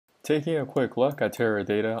Taking a quick look at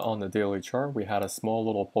TERADATA on the daily chart, we had a small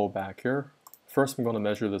little pullback here. First, I'm going to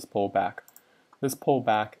measure this pullback. This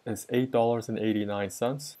pullback is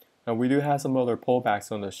 $8.89, and we do have some other pullbacks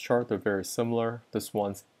on this chart. They're very similar. This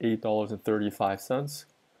one's $8.35.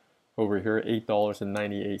 Over here,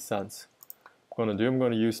 $8.98. I'm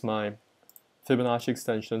going to use my Fibonacci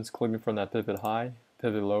extensions, clicking from that pivot high,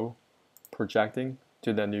 pivot low, projecting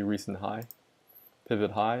to that new recent high,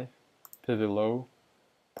 pivot low,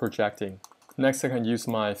 projecting. Next, I can use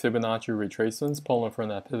my Fibonacci retracements, pulling from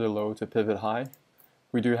that pivot low to pivot high.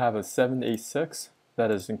 We do have a 786 that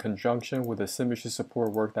is in conjunction with the symmetry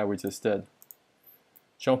support work that we just did.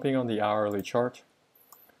 Jumping on the hourly chart,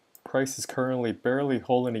 price is currently barely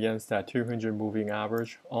holding against that 200 moving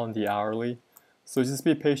average on the hourly. So just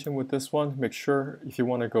be patient with this one. Make sure if you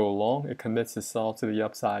want to go long, it commits itself to the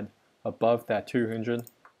upside above that 200.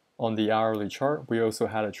 On the hourly chart, we also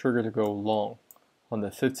had a trigger to go long. On the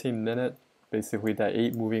 15-minute, basically that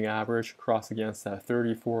 8 moving average cross against that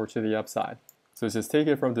 34 to the upside. So just take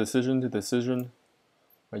it from decision to decision.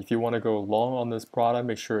 If you want to go long on this product,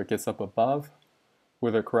 make sure it gets up above.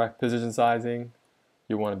 With a correct position sizing,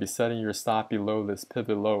 you want to be setting your stop below this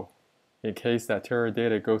pivot low. In case that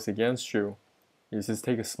TERADATA goes against you, you just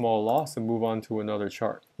take a small loss and move on to another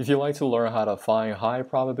chart. If you'd like to learn how to find high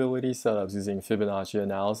probability setups using Fibonacci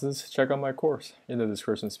analysis, check out my course in the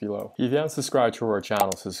descriptions below. If you haven't subscribed to our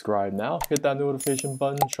channel, subscribe now. Hit that notification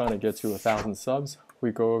button, trying to get to 1,000 subs.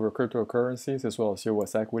 We go over cryptocurrencies as well as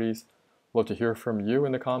US equities. Love to hear from you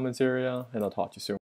in the comments area, and I'll talk to you soon.